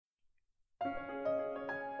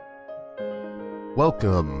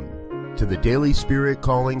Welcome to the Daily Spirit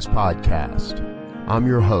Callings podcast. I'm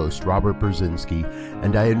your host, Robert Brzezinski,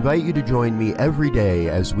 and I invite you to join me every day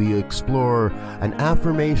as we explore an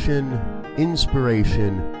affirmation,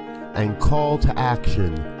 inspiration, and call to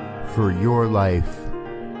action for your life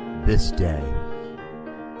this day.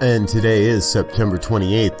 And today is September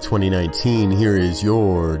 28th, 2019. Here is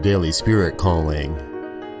your Daily Spirit Calling.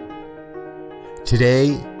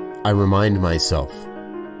 Today, I remind myself,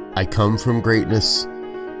 I come from greatness,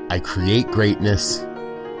 I create greatness,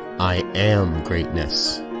 I am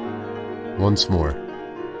greatness. Once more,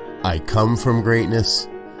 I come from greatness,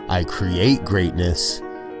 I create greatness,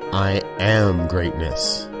 I am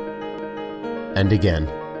greatness. And again,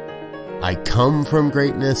 I come from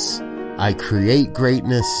greatness, I create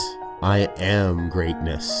greatness, I am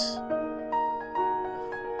greatness.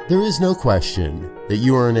 There is no question that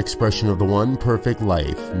you are an expression of the one perfect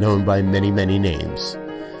life known by many, many names.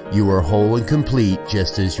 You are whole and complete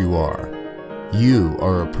just as you are. You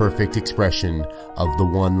are a perfect expression of the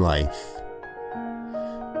one life.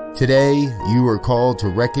 Today, you are called to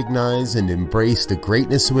recognize and embrace the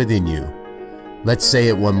greatness within you. Let's say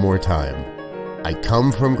it one more time. I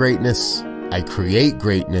come from greatness. I create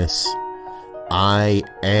greatness. I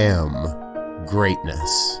am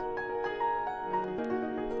greatness.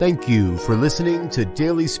 Thank you for listening to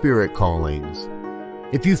Daily Spirit Callings.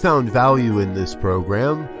 If you found value in this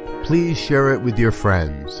program, please share it with your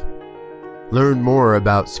friends. Learn more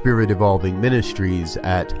about Spirit Evolving Ministries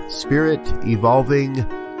at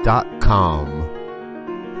spiritevolving.com.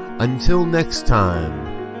 Until next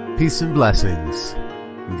time, peace and blessings.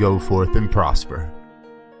 Go forth and prosper.